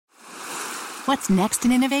What's next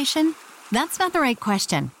in innovation? That's not the right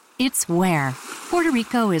question. It's where. Puerto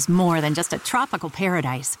Rico is more than just a tropical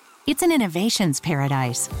paradise. It's an innovations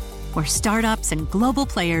paradise, where startups and global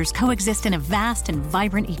players coexist in a vast and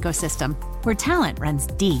vibrant ecosystem, where talent runs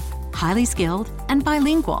deep, highly skilled, and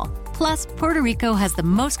bilingual. Plus, Puerto Rico has the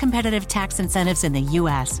most competitive tax incentives in the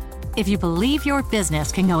U.S. If you believe your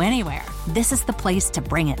business can go anywhere, this is the place to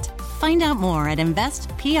bring it. Find out more at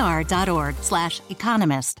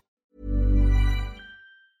investpr.org/economist.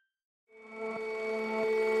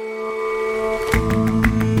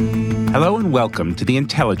 Hello and welcome to The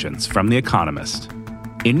Intelligence from The Economist.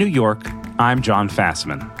 In New York, I'm John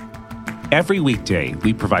Fassman. Every weekday,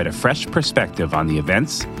 we provide a fresh perspective on the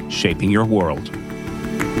events shaping your world.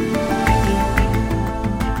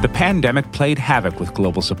 The pandemic played havoc with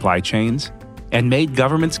global supply chains and made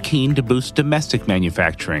governments keen to boost domestic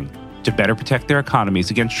manufacturing to better protect their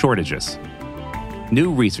economies against shortages.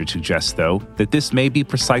 New research suggests, though, that this may be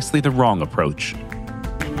precisely the wrong approach.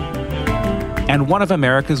 And one of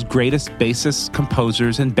America's greatest bassists,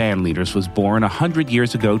 composers, and band leaders was born 100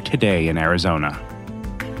 years ago today in Arizona.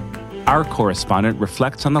 Our correspondent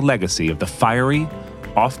reflects on the legacy of the fiery,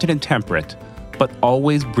 often intemperate, but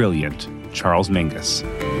always brilliant Charles Mingus.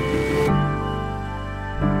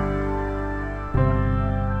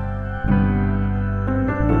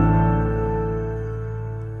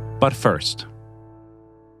 But first,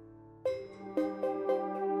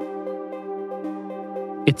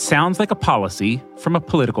 it sounds like a policy from a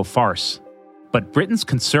political farce, but Britain's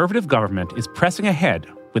Conservative government is pressing ahead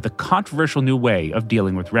with a controversial new way of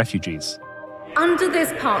dealing with refugees. Under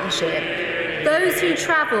this partnership, those who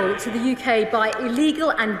travel to the UK by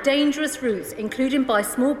illegal and dangerous routes, including by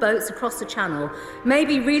small boats across the Channel, may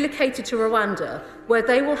be relocated to Rwanda, where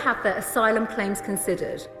they will have their asylum claims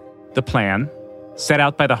considered. The plan, set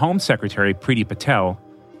out by the Home Secretary Priti Patel,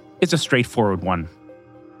 is a straightforward one.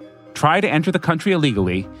 Try to enter the country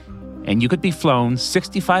illegally, and you could be flown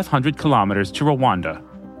 6,500 kilometers to Rwanda,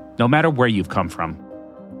 no matter where you've come from.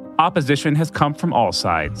 Opposition has come from all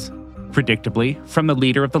sides, predictably from the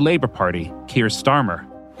leader of the Labour Party, Keir Starmer.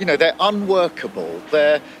 You know, they're unworkable,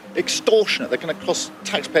 they're extortionate, they're going to cost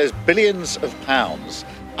taxpayers billions of pounds.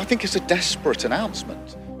 I think it's a desperate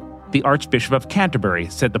announcement. The Archbishop of Canterbury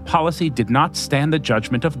said the policy did not stand the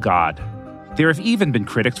judgment of God. There have even been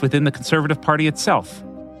critics within the Conservative Party itself.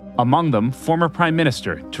 Among them, former Prime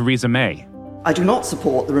Minister Theresa May. I do not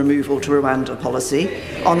support the removal to Rwanda policy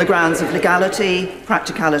on the grounds of legality,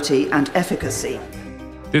 practicality, and efficacy.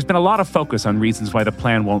 There's been a lot of focus on reasons why the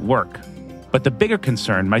plan won't work. But the bigger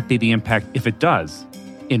concern might be the impact, if it does,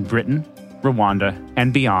 in Britain, Rwanda,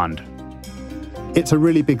 and beyond. It's a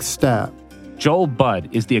really big step. Joel Budd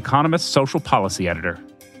is The Economist's social policy editor.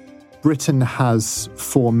 Britain has,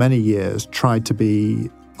 for many years, tried to be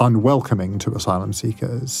unwelcoming to asylum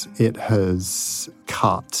seekers. It has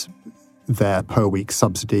cut their per-week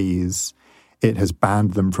subsidies. It has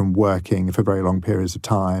banned them from working for very long periods of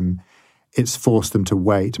time. It's forced them to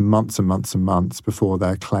wait months and months and months before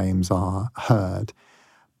their claims are heard.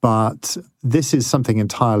 But this is something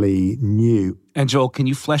entirely new. And Joel, can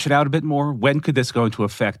you flesh it out a bit more? When could this go into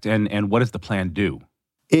effect, and what does the plan do?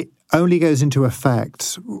 It only goes into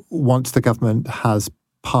effect once the government has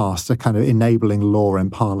passed a kind of enabling law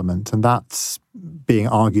in Parliament, and that's being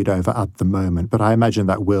argued over at the moment, but I imagine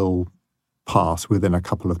that will pass within a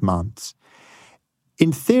couple of months.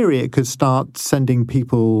 In theory, it could start sending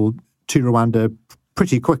people to Rwanda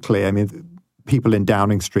pretty quickly. I mean, people in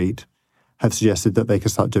Downing Street have suggested that they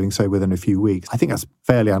could start doing so within a few weeks. I think that's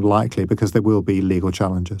fairly unlikely because there will be legal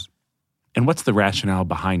challenges. And what's the rationale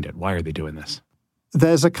behind it? Why are they doing this?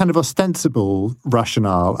 There's a kind of ostensible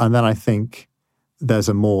rationale, and then I think there's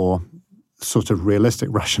a more sort of realistic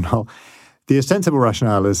rationale. The ostensible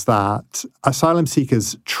rationale is that asylum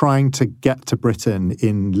seekers trying to get to Britain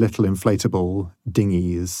in little inflatable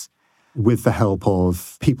dinghies with the help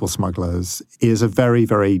of people smugglers is a very,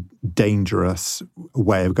 very dangerous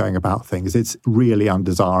way of going about things. It's really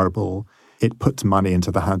undesirable. It puts money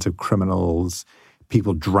into the hands of criminals.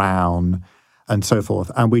 People drown and so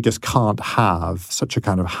forth. And we just can't have such a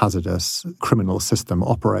kind of hazardous criminal system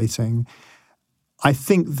operating. I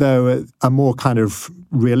think, though, a more kind of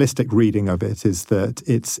realistic reading of it is that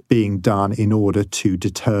it's being done in order to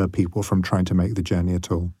deter people from trying to make the journey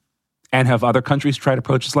at all. And have other countries tried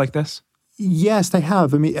approaches like this? Yes, they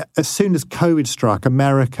have. I mean, as soon as COVID struck,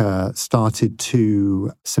 America started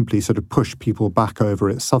to simply sort of push people back over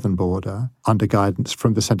its southern border under guidance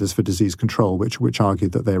from the Centers for Disease Control, which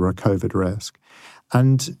argued that they were a COVID risk.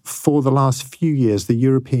 And for the last few years, the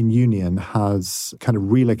European Union has kind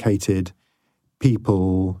of relocated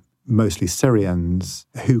people mostly Syrians,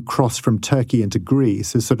 who crossed from Turkey into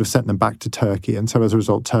Greece, has sort of sent them back to Turkey. And so as a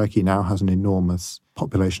result, Turkey now has an enormous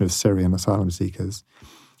population of Syrian asylum seekers.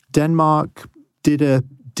 Denmark did a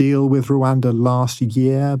deal with Rwanda last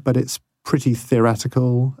year, but it's pretty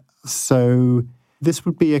theoretical. So this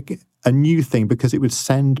would be a new thing because it would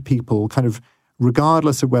send people kind of,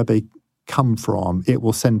 regardless of where they come from, it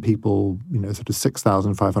will send people, sort of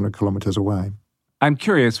 6,500 kilometers away. I'm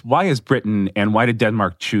curious, why is Britain and why did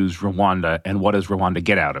Denmark choose Rwanda, and what does Rwanda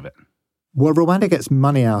get out of it? Well, Rwanda gets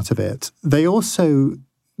money out of it. They also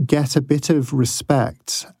get a bit of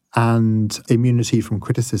respect and immunity from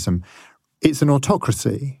criticism. It's an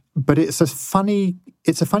autocracy, but it's a funny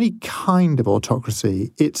kind of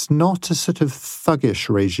autocracy. It's not a sort of thuggish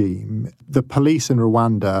regime. The police in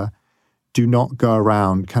Rwanda do not go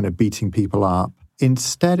around kind of beating people up.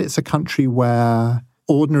 Instead, it's a country where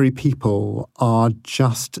ordinary people are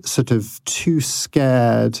just sort of too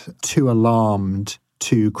scared, too alarmed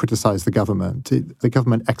to criticize the government. The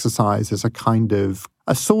government exercises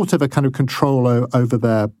a sort of control over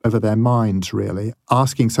their minds, really.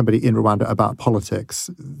 Asking somebody in Rwanda about politics,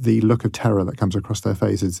 the look of terror that comes across their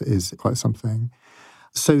faces is quite something.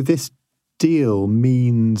 So this deal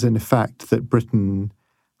means, in effect, that Britain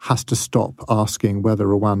has to stop asking whether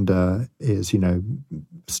Rwanda is,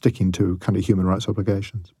 sticking to kind of human rights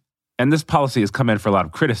obligations. And this policy has come in for a lot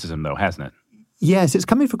of criticism, though, hasn't it? Yes, it's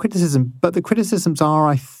coming for criticism, but the criticisms are,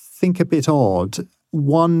 I think, a bit odd.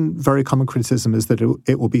 One very common criticism is that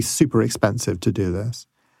it will be super expensive to do this.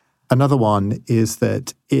 Another one is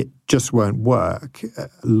that it just won't work.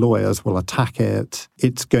 Lawyers will attack it.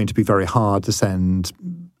 It's going to be very hard to send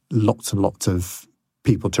lots and lots of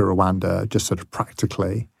people to Rwanda, just sort of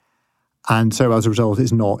practically. And so as a result,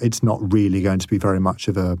 it's not really going to be very much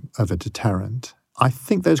of a deterrent. I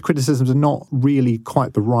think those criticisms are not really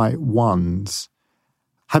quite the right ones.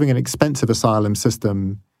 Having an expensive asylum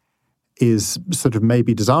system is sort of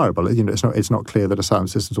maybe desirable. It's not clear that asylum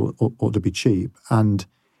systems ought to be cheap. And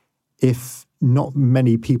if not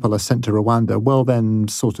many people are sent to Rwanda, well then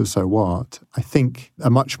sort of so what? I think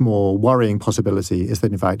a much more worrying possibility is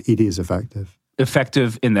that in fact it is effective.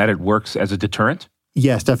 Effective in that it works as a deterrent?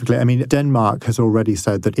 Yes, definitely. I mean, Denmark has already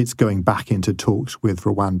said that it's going back into talks with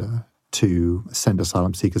Rwanda to send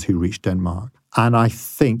asylum seekers who reach Denmark. And I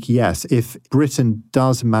think, yes, if Britain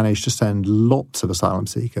does manage to send lots of asylum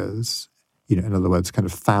seekers, in other words, kind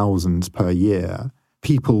of thousands per year,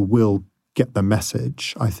 people will get the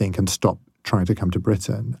message, I think, and stop trying to come to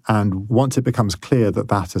Britain. And once it becomes clear that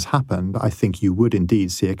that has happened, I think you would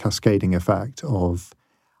indeed see a cascading effect of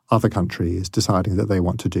other countries deciding that they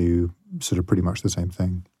want to do sort of pretty much the same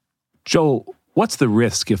thing. Joel, what's the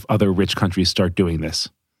risk if other rich countries start doing this?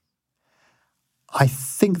 I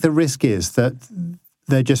think the risk is that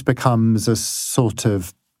there just becomes a sort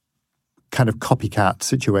of kind of copycat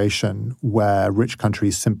situation where rich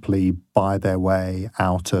countries simply buy their way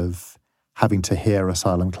out of having to hear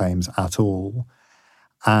asylum claims at all.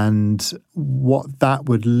 And what that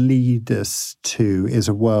would lead us to is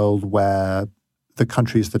a world where the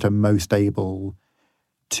countries that are most able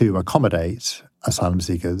to accommodate asylum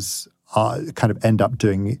seekers kind of end up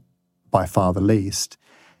doing it by far the least.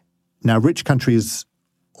 Now, rich countries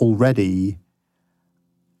already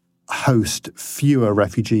host fewer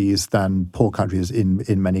refugees than poor countries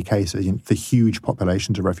in many cases. The huge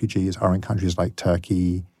populations of refugees are in countries like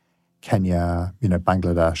Turkey, Kenya,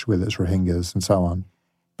 Bangladesh with its Rohingyas and so on.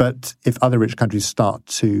 But if other rich countries start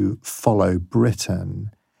to follow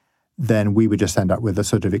Britain, then we would just end up with a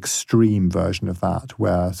sort of extreme version of that,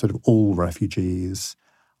 where sort of all refugees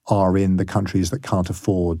are in the countries that can't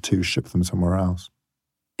afford to ship them somewhere else.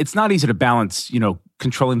 It's not easy to balance,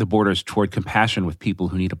 controlling the borders toward compassion with people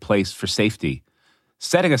who need a place for safety.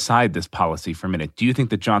 Setting aside this policy for a minute, do you think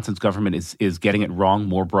that Johnson's government is getting it wrong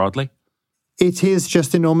more broadly? It is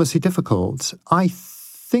just enormously difficult. I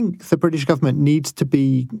think the British government needs to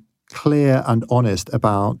be clear and honest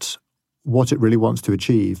about what it really wants to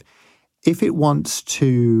achieve. If it wants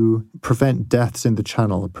to prevent deaths in the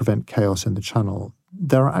Channel, prevent chaos in the Channel,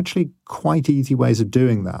 there are actually quite easy ways of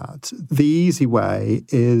doing that. The easy way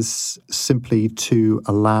is simply to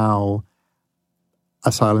allow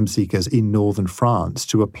asylum seekers in northern France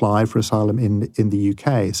to apply for asylum in the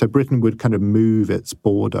UK. So Britain would kind of move its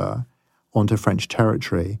border onto French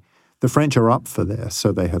territory. The French are up for this,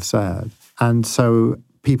 so they have said. And so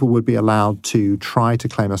people would be allowed to try to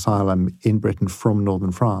claim asylum in Britain from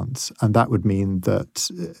northern France. And that would mean that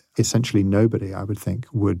essentially nobody, I would think,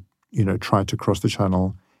 would, try to cross the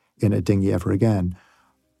Channel in a dinghy ever again.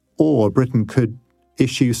 Or Britain could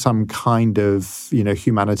issue some kind of,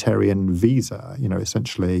 humanitarian visa,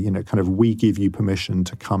 essentially, kind of we give you permission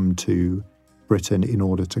to come to Britain in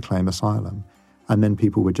order to claim asylum. And then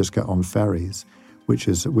people would just get on ferries, which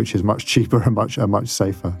is much cheaper and much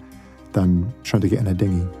safer than trying to get in a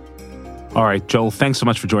dinghy. All right, Joel, thanks so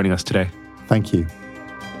much for joining us today. Thank you.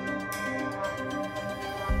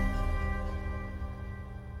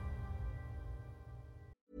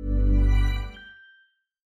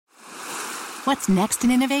 What's next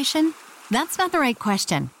in innovation? That's not the right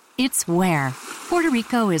question. It's where. Puerto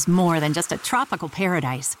Rico is more than just a tropical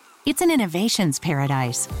paradise. It's an innovations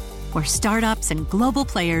paradise, where startups and global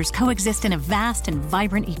players coexist in a vast and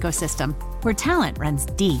vibrant ecosystem, where talent runs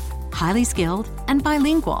deep, highly skilled, and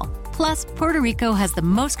bilingual. Plus, Puerto Rico has the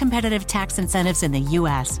most competitive tax incentives in the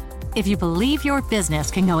U.S. If you believe your business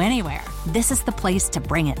can go anywhere, this is the place to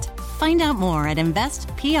bring it. Find out more at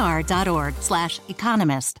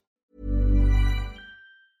investpr.org/economist.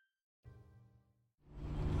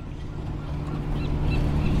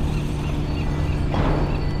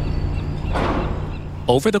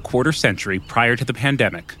 Over the quarter century prior to the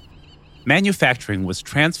pandemic, manufacturing was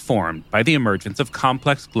transformed by the emergence of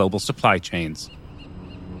complex global supply chains.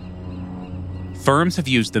 Firms have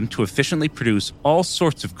used them to efficiently produce all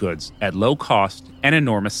sorts of goods at low cost and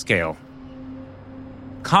enormous scale.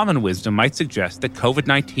 Common wisdom might suggest that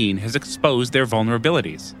COVID-19 has exposed their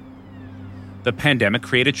vulnerabilities. The pandemic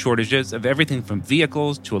created shortages of everything from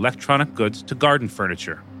vehicles to electronic goods to garden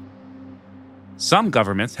furniture. Some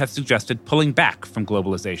governments have suggested pulling back from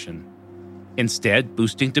globalization, instead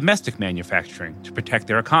boosting domestic manufacturing to protect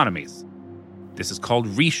their economies. This is called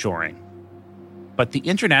reshoring. But the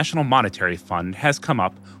International Monetary Fund has come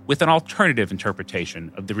up with an alternative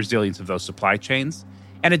interpretation of the resilience of those supply chains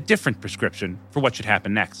and a different prescription for what should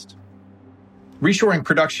happen next. Reshoring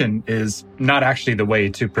production is not actually the way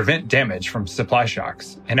to prevent damage from supply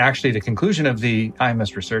shocks. And actually, the conclusion of the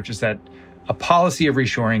IMF's research is that a policy of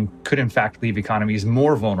reshoring could in fact leave economies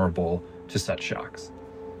more vulnerable to such shocks.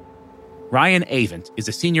 Ryan Avent is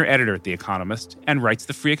a senior editor at The Economist and writes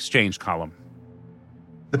the Free Exchange column.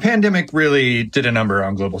 The pandemic really did a number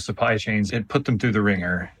on global supply chains. It put them through the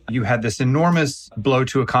ringer. You had this enormous blow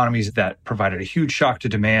to economies that provided a huge shock to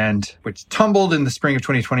demand, which tumbled in the spring of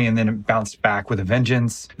 2020 and then it bounced back with a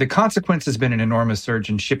vengeance. The consequence has been an enormous surge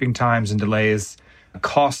in shipping times and delays.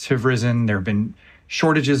 Costs have risen. There have been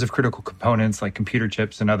shortages of critical components like computer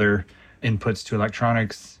chips and other inputs to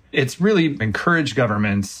electronics. It's really encouraged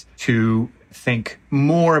governments to think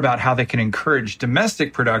more about how they can encourage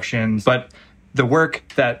domestic production, but the work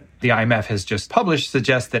that the IMF has just published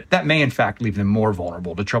suggests that that may in fact leave them more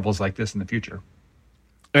vulnerable to troubles like this in the future.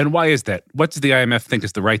 And why is that? What does the IMF think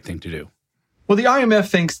is the right thing to do? Well, the IMF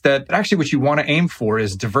thinks that actually what you want to aim for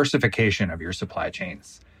is diversification of your supply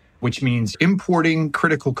chains, which means importing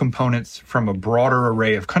critical components from a broader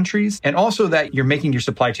array of countries, and also that you're making your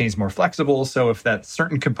supply chains more flexible. So if that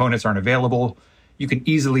certain components aren't available, you can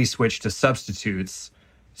easily switch to substitutes.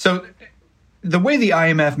 So the way the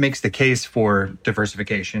IMF makes the case for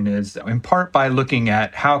diversification is in part by looking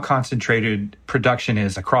at how concentrated production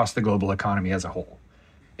is across the global economy as a whole.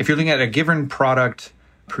 If you're looking at a given product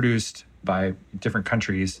produced by different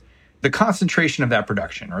countries, the concentration of that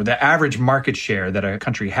production, or the average market share that a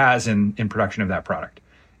country has in production of that product,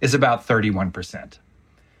 is about 31%.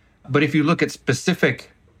 But if you look at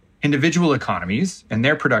specific individual economies and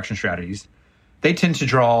their production strategies, they tend to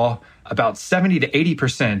draw about 70 to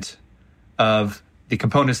 80% of the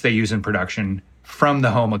components they use in production from the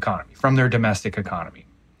home economy, from their domestic economy.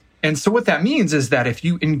 And so what that means is that if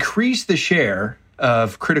you increase the share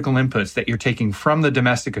of critical inputs that you're taking from the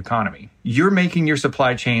domestic economy, you're making your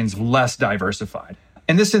supply chains less diversified.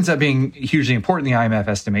 And this ends up being hugely important, the IMF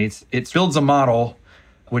estimates. It builds a model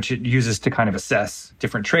which it uses to kind of assess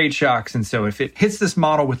different trade shocks. And so if it hits this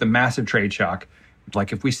model with a massive trade shock,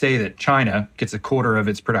 like if we say that China gets a quarter of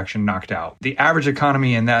its production knocked out, the average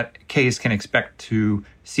economy in that case can expect to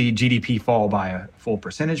see GDP fall by a full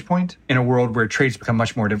percentage point. In a world where trades become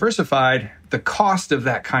much more diversified, the cost of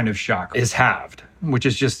that kind of shock is halved, which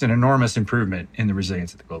is just an enormous improvement in the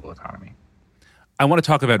resilience of the global economy. I want to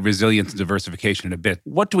talk about resilience and diversification in a bit.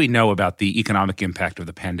 What do we know about the economic impact of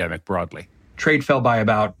the pandemic broadly? Trade fell by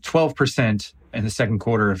about 12% in the second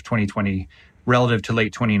quarter of 2020 relative to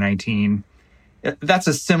late 2019. That's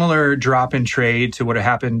a similar drop in trade to what had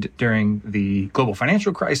happened during the global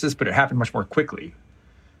financial crisis, but it happened much more quickly.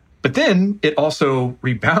 But then it also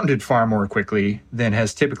rebounded far more quickly than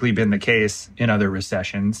has typically been the case in other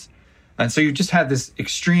recessions. And so you just had this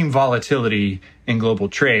extreme volatility in global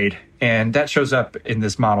trade, and that shows up in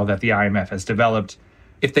this model that the IMF has developed.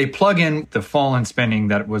 If they plug in the fall in spending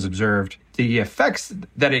that was observed, the effects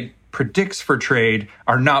that it predicts for trade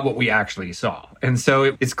are not what we actually saw. And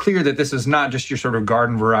so it's clear that this is not just your sort of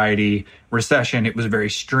garden variety recession. It was a very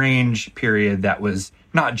strange period that was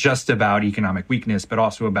not just about economic weakness, but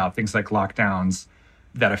also about things like lockdowns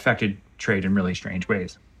that affected trade in really strange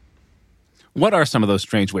ways. What are some of those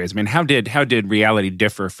strange ways? I mean, how did reality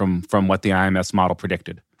differ from what the IMF's model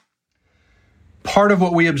predicted? Part of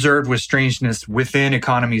what we observed was strangeness within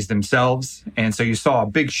economies themselves. And so you saw a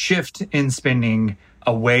big shift in spending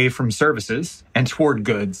away from services and toward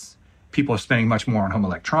goods. People are spending much more on home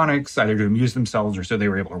electronics, either to amuse themselves or so they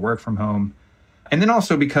were able to work from home. And then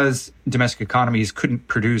also because domestic economies couldn't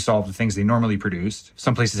produce all the things they normally produced,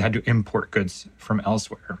 some places had to import goods from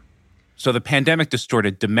elsewhere. So the pandemic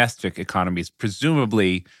distorted domestic economies.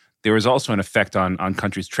 Presumably, there was also an effect on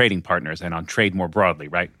countries' trading partners and on trade more broadly,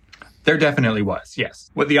 right? There definitely was, yes.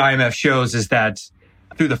 What the IMF shows is that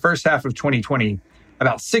through the first half of 2020,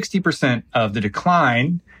 about 60% of the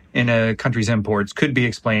decline in a country's imports could be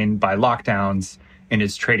explained by lockdowns in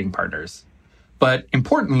its trading partners. But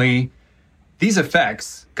importantly, these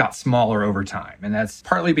effects got smaller over time. And that's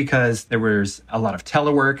partly because there was a lot of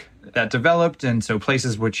telework that developed. And so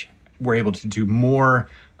places which were able to do more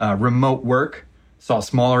remote work saw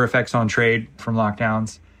smaller effects on trade from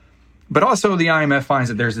lockdowns. But also the IMF finds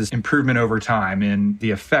that there's this improvement over time in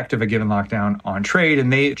the effect of a given lockdown on trade.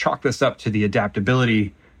 And they chalk this up to the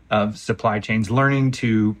adaptability of supply chains, learning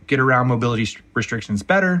to get around mobility restrictions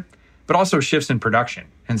better, but also shifts in production.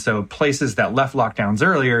 And so places that left lockdowns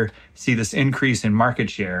earlier see this increase in market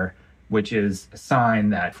share, which is a sign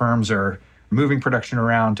that firms are moving production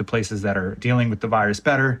around to places that are dealing with the virus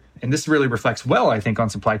better. And this really reflects well, I think, on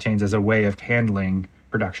supply chains as a way of handling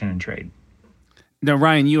production and trade. Now,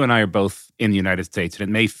 Ryan, you and I are both in the United States, and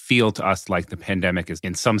it may feel to us like the pandemic is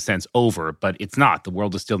in some sense over, but it's not. The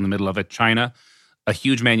world is still in the middle of it. China, a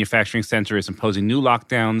huge manufacturing center, is imposing new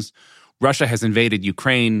lockdowns. Russia has invaded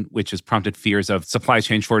Ukraine, which has prompted fears of supply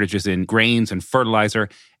chain shortages in grains and fertilizer.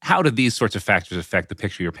 How do these sorts of factors affect the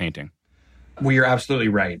picture you're painting? Well, you're absolutely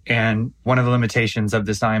right. And one of the limitations of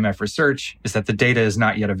this IMF research is that the data is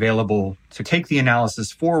not yet available to take the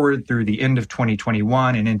analysis forward through the end of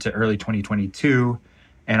 2021 and into early 2022.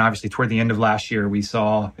 And obviously, toward the end of last year, we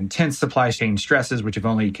saw intense supply chain stresses, which have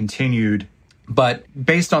only continued. But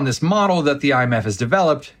based on this model that the IMF has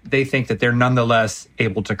developed, they think that they're nonetheless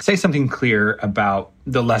able to say something clear about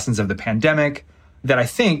the lessons of the pandemic that I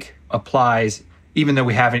think applies, even though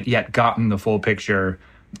we haven't yet gotten the full picture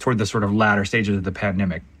toward the sort of latter stages of the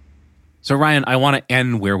pandemic. So, Ryan, I want to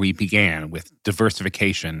end where we began with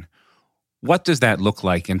diversification. What does that look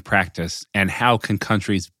like in practice, and how can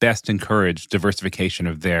countries best encourage diversification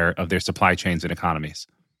of their supply chains and economies?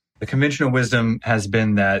 The conventional wisdom has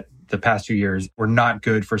been that the past 2 years were not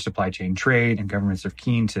good for supply chain trade, and governments are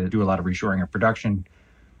keen to do a lot of reshoring of production.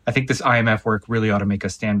 I think this IMF work really ought to make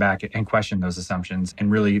us stand back and question those assumptions and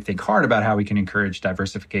really think hard about how we can encourage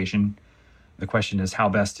diversification. The question is how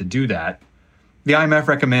best to do that. The IMF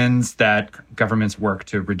recommends that governments work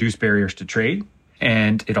to reduce barriers to trade,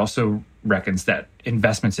 and it also reckons that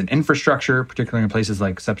investments in infrastructure, particularly in places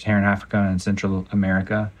like Sub-Saharan Africa and Central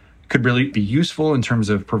America, could really be useful in terms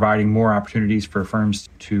of providing more opportunities for firms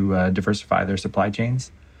to diversify their supply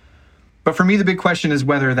chains. But for me, the big question is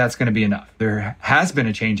whether that's going to be enough. There has been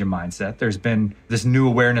a change in mindset. There's been this new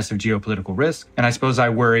awareness of geopolitical risk. And I suppose I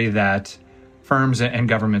worry that firms and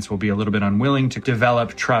governments will be a little bit unwilling to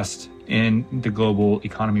develop trust in the global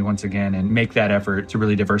economy once again and make that effort to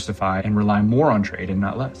really diversify and rely more on trade and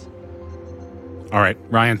not less. All right.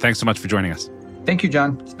 Ryan, thanks so much for joining us. Thank you,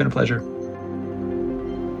 John. It's been a pleasure.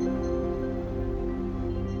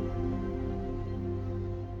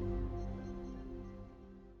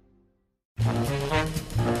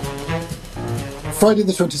 Friday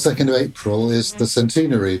the 22nd of April is the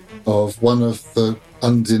centenary of one of the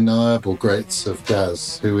undeniable greats of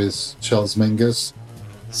jazz, who is Charles Mingus.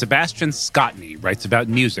 Sebastian Scotney writes about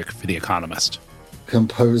music for The Economist.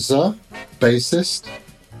 Composer, bassist,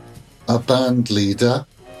 a band leader,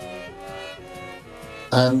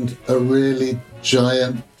 and a really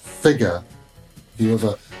giant figure. If you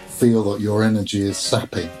ever feel that your energy is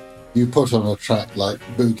sapping, you put on a track like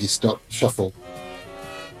Boogie Stop Shuffle.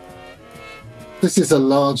 This is a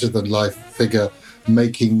larger-than-life figure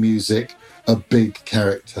making music a big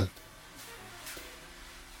character.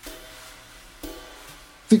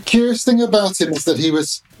 The curious thing about him is that he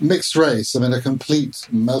was mixed race, a complete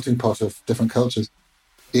melting pot of different cultures.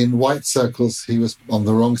 In white circles, he was on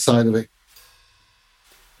the wrong side of it.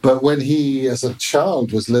 But when he, as a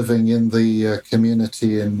child, was living in the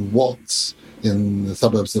community in Watts, in the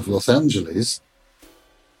suburbs of Los Angeles,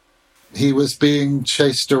 he was being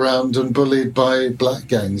chased around and bullied by black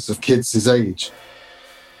gangs of kids his age.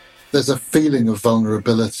 There's a feeling of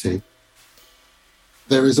vulnerability.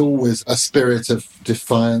 There is always a spirit of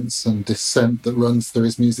defiance and dissent that runs through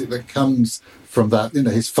his music that comes from that.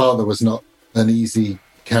 His father was not an easy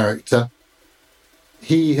character.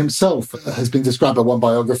 He himself has been described by one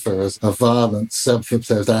biographer as a violent,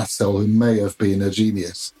 self-obsessed asshole who may have been a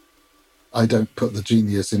genius. I don't put the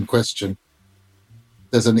genius in question.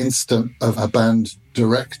 There's an instant of a band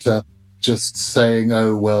director just saying,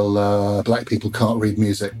 oh, well, black people can't read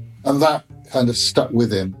music. And that kind of stuck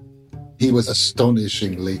with him. He was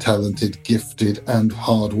astonishingly talented, gifted, and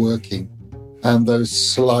hardworking. And those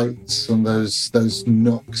slights and those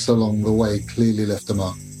knocks along the way clearly left a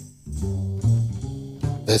mark.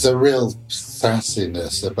 There's a real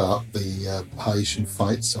sassiness about the Haitian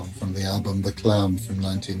fight song from the album The Clown from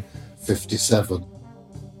 1957.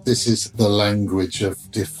 This is the language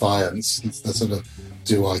of defiance. It's the sort of,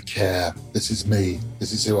 do I care? This is me.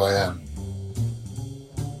 This is who I am.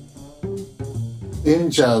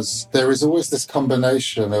 In jazz, there is always this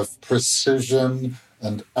combination of precision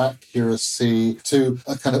and accuracy to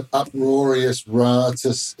a kind of uproarious,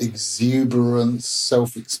 riotous exuberance,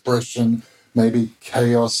 self-expression, maybe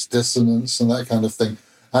chaos, dissonance, and that kind of thing.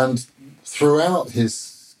 And throughout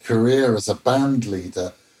his career as a band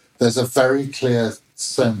leader, there's a very clear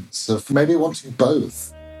sense of maybe wanting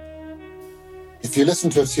both. If you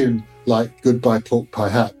listen to a tune like Goodbye Pork Pie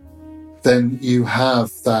Hat, then you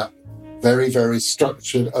have that very, very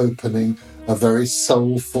structured opening, a very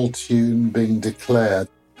soulful tune being declared.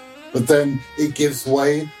 But then it gives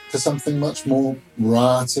way to something much more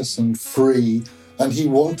riotous and free, and he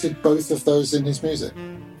wanted both of those in his music.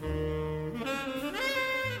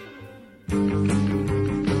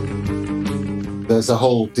 There's a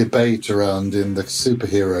whole debate around in the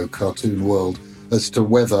superhero cartoon world as to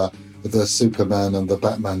whether the Superman and the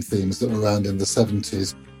Batman themes that were around in the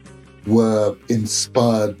 70s were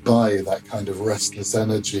inspired by that kind of restless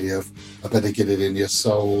energy of I better get it in your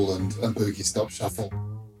soul and boogie stop shuffle.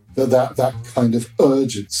 That kind of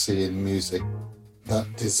urgency in music,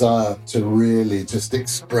 that desire to really just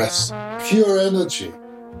express pure energy,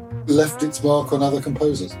 left its mark on other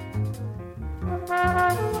composers.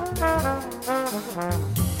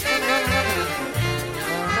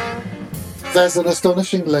 There's an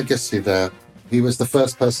astonishing legacy there. He was the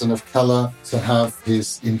first person of colour to have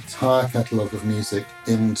his entire catalogue of music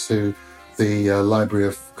into the Library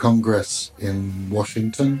of Congress in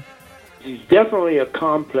Washington. He's definitely a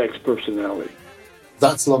complex personality.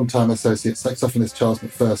 That's longtime associate saxophonist Charles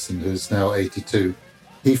McPherson, who's now 82.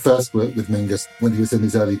 He first worked with Mingus when he was in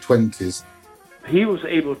his early 20s. He was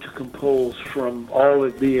able to compose from all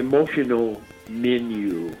of the emotional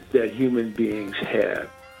menu that human beings have.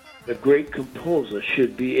 A great composer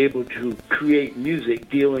should be able to create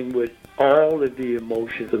music dealing with all of the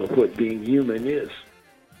emotions of what being human is.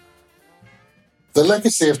 The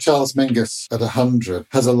legacy of Charles Mingus at 100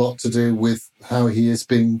 has a lot to do with how he is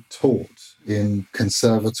being taught in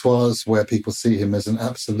conservatoires, where people see him as an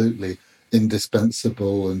absolutely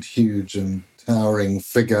indispensable and huge and towering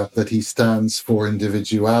figure, that he stands for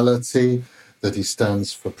individuality, that he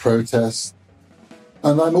stands for protest.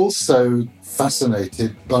 And I'm also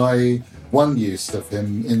fascinated by one use of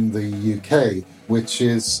him in the UK, which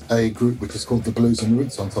is a group which is called the Blues and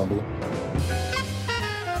Roots Ensemble.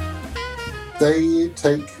 They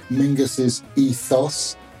take Mingus's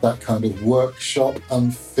ethos, that kind of workshop,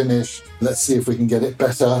 unfinished, let's see if we can get it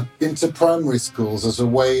better, into primary schools as a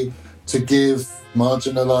way to give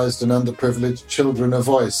marginalised and underprivileged children a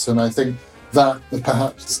voice. And I think that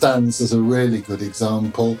perhaps stands as a really good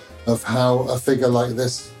example of how a figure like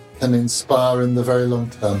this can inspire in the very long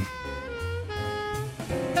term.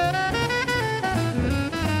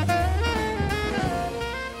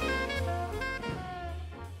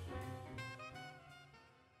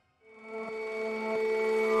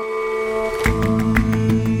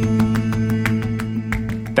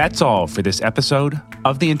 That's all for this episode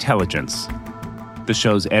of The Intelligence. The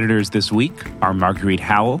show's editors this week are Marguerite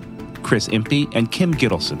Howell, Chris Impey, and Kim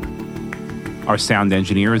Gittleson. Our sound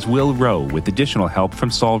engineer is Will Rowe, with additional help from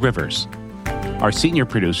Saul Rivers. Our senior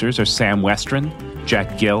producers are Sam Westron,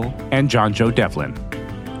 Jack Gill, and John Joe Devlin.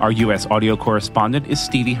 Our U.S. audio correspondent is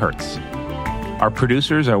Stevie Hertz. Our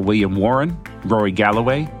producers are William Warren, Rory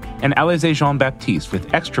Galloway, and Alize Jean-Baptiste,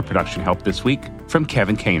 with extra production help this week from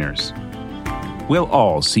Kevin Caners. We'll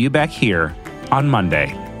all see you back here on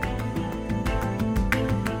Monday.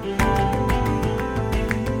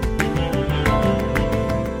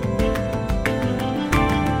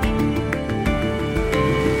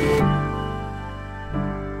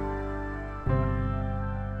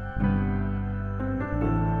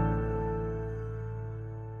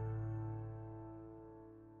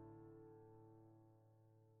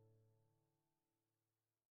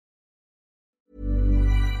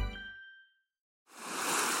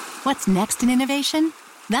 What's next in innovation?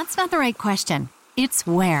 That's not the right question. It's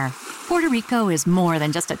where. Puerto Rico is more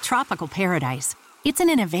than just a tropical paradise. It's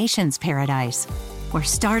an innovations paradise, where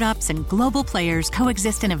startups and global players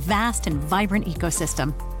coexist in a vast and vibrant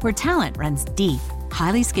ecosystem, where talent runs deep,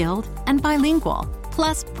 highly skilled, and bilingual.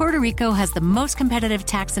 Plus, Puerto Rico has the most competitive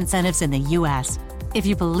tax incentives in the U.S. If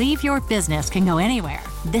you believe your business can go anywhere,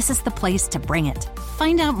 this is the place to bring it.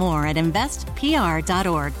 Find out more at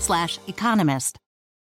investpr.org/economist.